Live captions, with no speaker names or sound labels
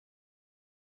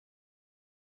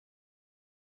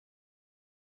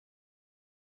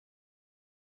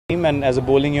team and as a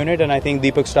bowling unit, and I think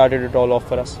Deepak started it all off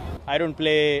for us. I don't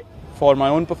play for my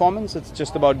own performance, it's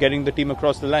just about getting the team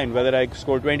across the line, whether I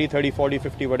score 20, 30, 40,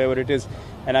 50, whatever it is.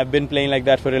 And I've been playing like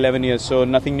that for 11 years, so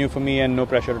nothing new for me and no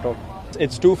pressure at all.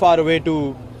 It's too far away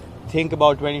to think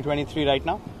about 2023 right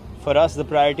now. For us, the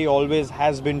priority always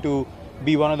has been to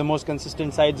be one of the most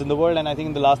consistent sides in the world, and I think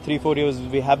in the last 3-4 years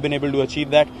we have been able to achieve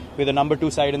that with the number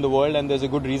 2 side in the world, and there's a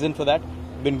good reason for that.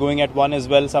 Been going at 1 as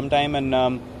well sometime,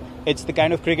 and it's the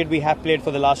kind of cricket we have played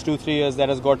for the last 2-3 years that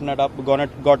has gotten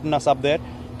us up there.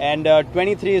 And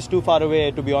 23 is too far away,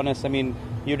 to be honest. I mean,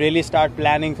 you really start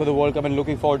planning for the World Cup and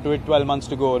looking forward to it 12 months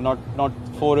to go, not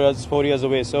 4 years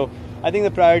away. So I think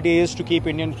the priority is to keep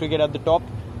Indian cricket at the top,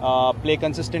 play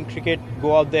consistent cricket,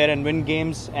 go out there and win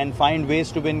games and find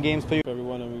ways to win games for you.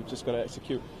 Everyone, and we've just got to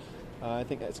execute. I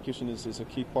think execution is a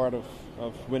key part of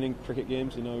winning cricket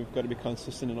games. You know, we've got to be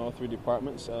consistent in all 3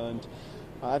 departments, and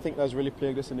I think that's really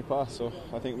plagued us in the past. So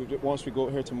I think once we go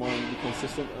out here tomorrow and be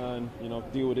consistent and, you know,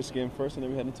 deal with this game first, and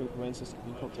then we head into Wednesday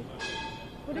in Captian.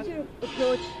 What is your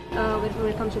approach when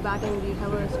it comes to batting? Do you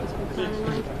have a specific plan in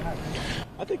mind?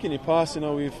 I think in the past, you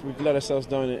know, we've let ourselves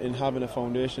down in having a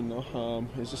foundation.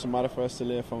 It's just a matter for us to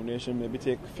lay a foundation, maybe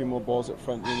take a few more balls up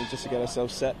front, you know, just to get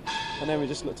ourselves set, and then we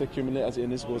just look to accumulate as the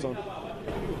innings goes on.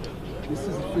 This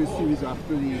is the first series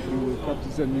after the World Cup.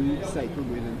 It's a new cycle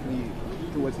going into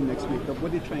towards the next World Cup.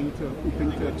 What are you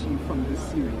hoping to achieve from this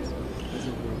series?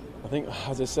 I think,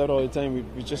 as I said all the time,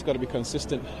 we've just got to be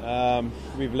consistent.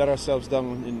 We've let ourselves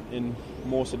down in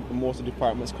most of the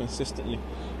departments consistently.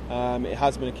 It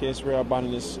has been a case where our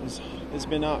batting has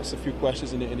been asked a few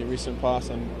questions in the recent past,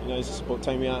 and you know, it's just about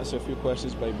time we answer a few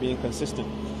questions by being consistent.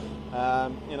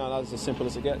 You know, that's as simple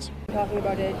as it gets. Talking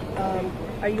about it,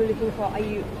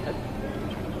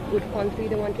 would Khan be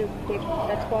the one to take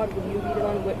that spot? Would you be the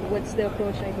one? What's the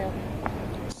approach right now?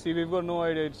 See, we've got no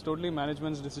idea. It's totally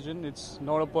management's decision. It's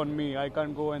not upon me. I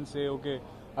can't go and say, okay,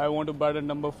 I want to bat at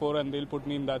number 4 and they'll put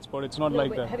me in that spot. It's not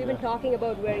like that. Have you been talking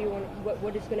about where you want,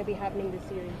 what is going to be happening this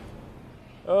series?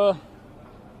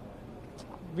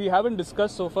 We haven't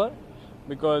discussed so far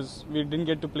because we didn't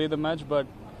get to play the match. But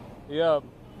yeah,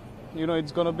 you know,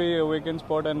 it's going to be a vacant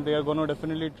spot and they are going to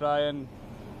definitely try and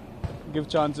give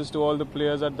chances to all the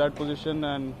players at that position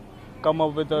and come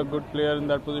up with a good player in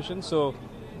that position. So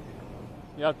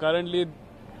yeah, currently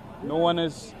no one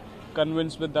is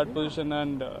convinced with that position,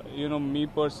 and you know, me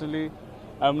personally,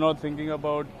 I'm not thinking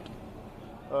about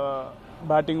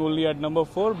batting only at number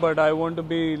 4, but I want to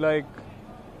be like,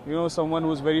 you know, someone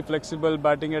who's very flexible,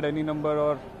 batting at any number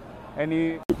or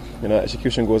any. You know,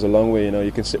 execution goes a long way. You know,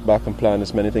 you can sit back and plan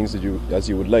as many things as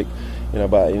you would like. You know,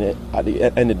 but at the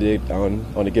end of the day,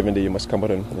 on a given day, you must come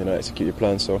out and, you know, execute your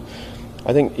plan. So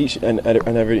I think each and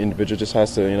every individual just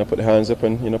has to, you know, put their hands up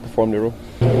and, you know, perform their role.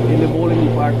 In the bowling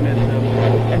department,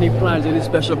 any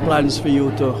special plans for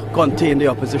you to contain the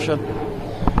opposition?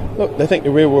 Look, I think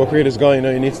the way world cricket is going, you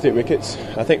know, you need to take wickets.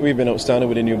 I think we've been outstanding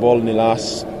with the new ball in the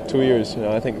last 2 years. You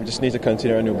know, I think we just need to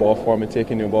continue our new ball form and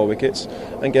taking new ball wickets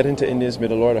and get into India's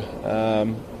middle order.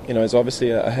 You know, it's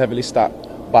obviously a heavily stacked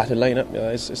batting lineup. You know,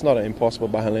 it's not an impossible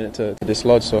batting lineup to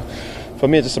dislodge. So for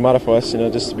me, it's just a matter for us, you know,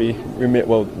 just to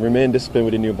remain disciplined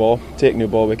with the new ball, take new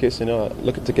ball wickets, you know,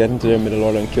 look to get into their middle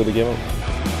order and kill the game out.